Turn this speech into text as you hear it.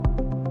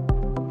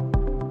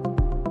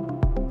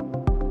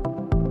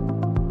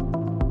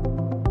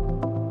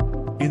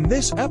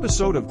this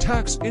episode of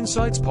Tax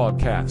Insights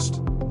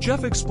Podcast,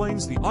 Jeff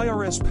explains the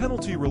IRS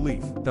penalty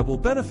relief that will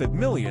benefit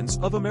millions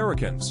of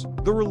Americans.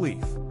 The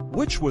relief,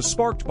 which was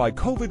sparked by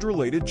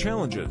COVID-related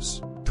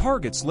challenges,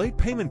 targets late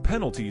payment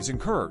penalties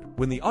incurred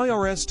when the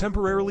IRS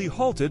temporarily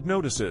halted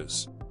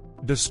notices.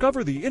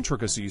 Discover the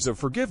intricacies of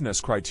forgiveness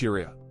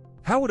criteria,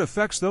 how it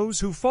affects those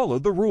who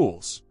followed the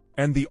rules,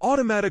 and the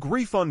automatic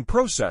refund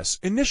process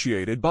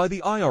initiated by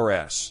the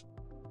IRS.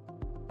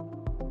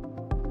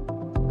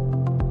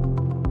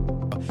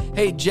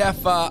 Hey,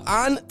 Jeff,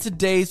 on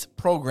today's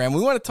program,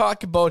 we want to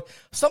talk about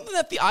something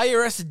that the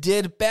IRS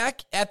did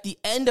back at the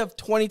end of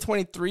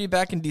 2023,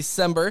 back in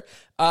December.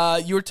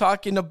 You were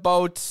talking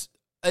about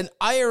an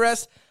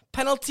IRS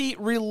penalty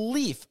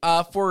relief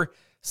for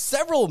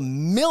several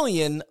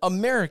million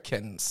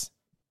Americans.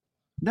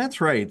 That's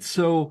right.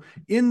 So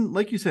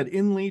like you said,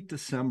 in late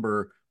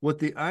December, what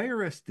the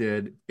IRS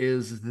did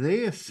is they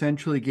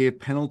essentially gave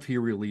penalty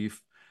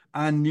relief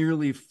on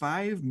nearly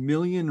 5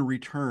 million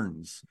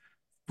returns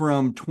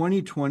from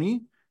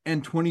 2020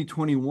 and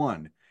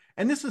 2021.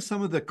 And this is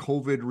some of the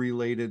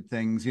COVID-related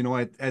things. You know,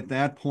 at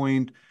that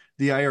point,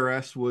 the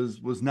IRS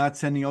was not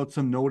sending out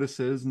some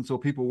notices, and so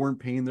people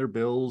weren't paying their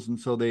bills, and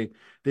so they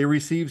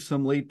received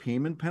some late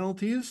payment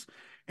penalties.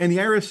 And the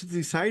IRS has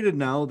decided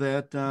now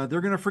that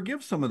they're going to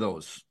forgive some of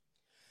those.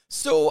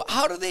 So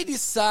how do they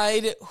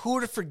decide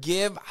who to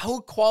forgive,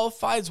 who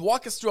qualifies?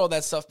 Walk us through all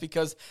that stuff,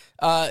 because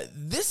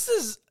this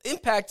is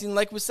impacting,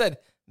 like we said,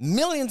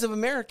 millions of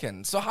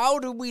Americans. So how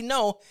do we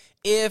know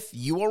if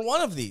you are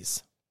one of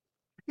these?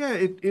 Yeah,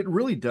 it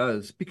really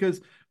does,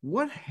 because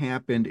what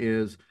happened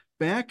is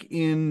back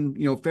in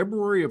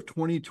February of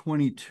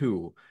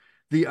 2022,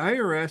 the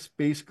IRS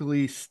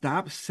basically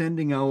stopped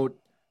sending out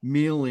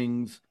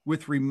mailings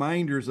with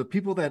reminders of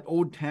people that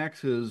owed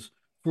taxes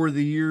for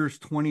the years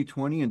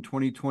 2020 and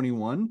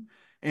 2021.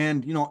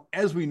 And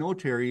as we know,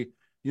 Terry,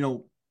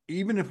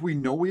 even if we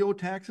know we owe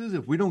taxes,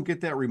 if we don't get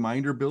that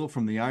reminder bill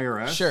from the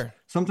IRS, sure,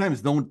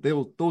 sometimes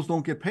those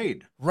don't get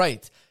paid.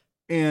 Right.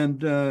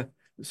 And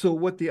so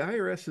what the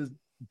IRS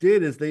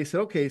did is they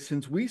said, okay,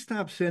 since we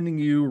stopped sending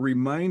you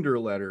reminder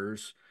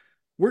letters,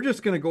 we're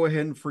just going to go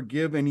ahead and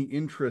forgive any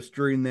interest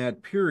during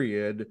that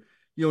period,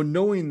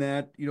 knowing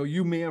that,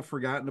 you may have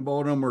forgotten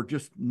about them or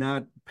just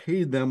not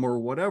paid them or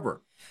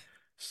whatever.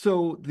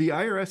 So the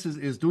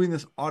IRS is doing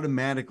this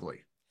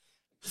automatically.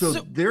 So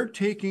they're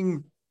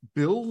taking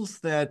bills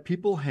that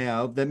people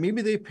have that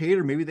maybe they paid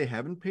or maybe they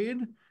haven't paid,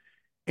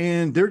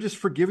 and they're just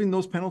forgiving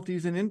those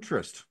penalties and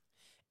interest.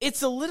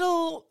 It's a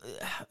little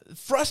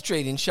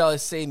frustrating, shall I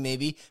say,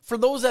 maybe, for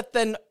those that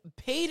then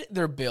paid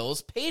their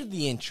bills, paid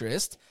the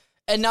interest,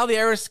 and now the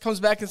IRS comes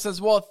back and says,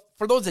 well,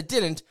 for those that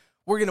didn't,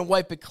 we're going to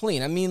wipe it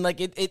clean. I mean,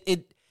 like,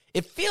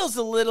 it feels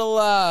a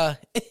little,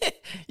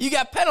 you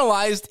got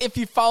penalized if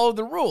you followed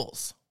the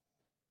rules.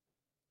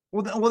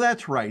 Well,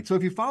 that's right. So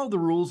if you followed the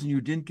rules and you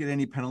didn't get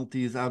any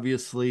penalties,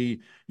 obviously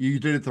you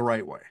did it the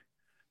right way.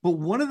 But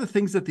one of the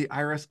things that the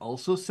IRS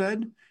also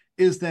said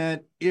is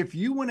that if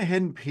you went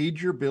ahead and paid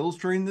your bills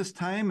during this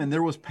time and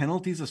there was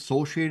penalties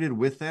associated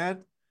with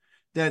that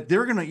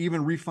they're going to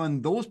even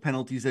refund those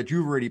penalties that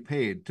you've already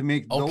paid to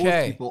make those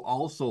people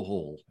also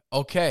whole.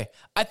 Okay.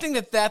 I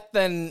think that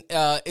then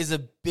is a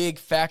big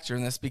factor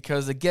in this,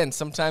 because, again,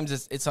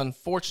 sometimes it's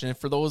unfortunate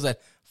for those that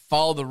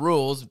follow the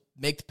rules,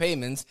 make the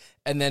payments,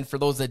 and then for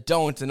those that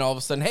don't, and all of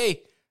a sudden,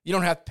 hey, you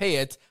don't have to pay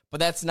it, but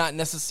that's not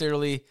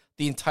necessarily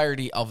the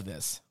entirety of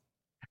this.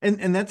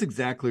 And that's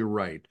exactly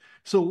right.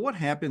 So what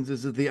happens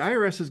is that the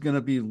IRS is going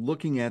to be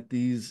looking at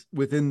these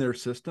within their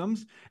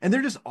systems, and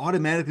they're just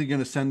automatically going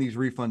to send these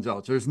refunds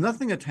out. So there's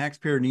nothing a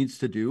taxpayer needs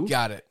to do.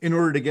 Got it. In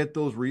order to get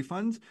those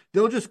refunds.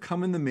 They'll just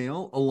come in the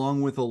mail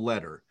along with a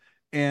letter.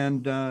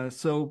 And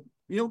so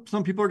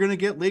some people are going to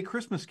get late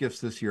Christmas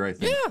gifts this year, I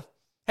think. Yeah.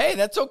 Hey,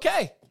 that's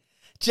okay.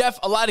 Jeff,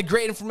 a lot of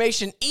great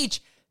information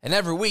each and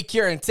every week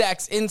here in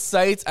Tax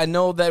Insights. I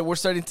know that we're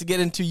starting to get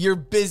into your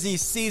busy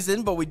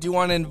season, but we do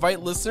want to invite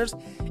listeners,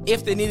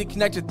 if they need to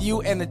connect with you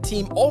and the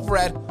team over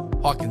at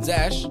Hawkins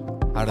Ash,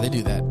 how do they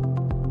do that?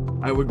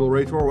 I would go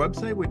right to our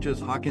website, which is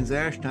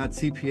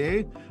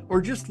hawkinsash.cpa,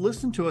 or just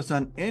listen to us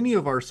on any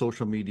of our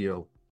social media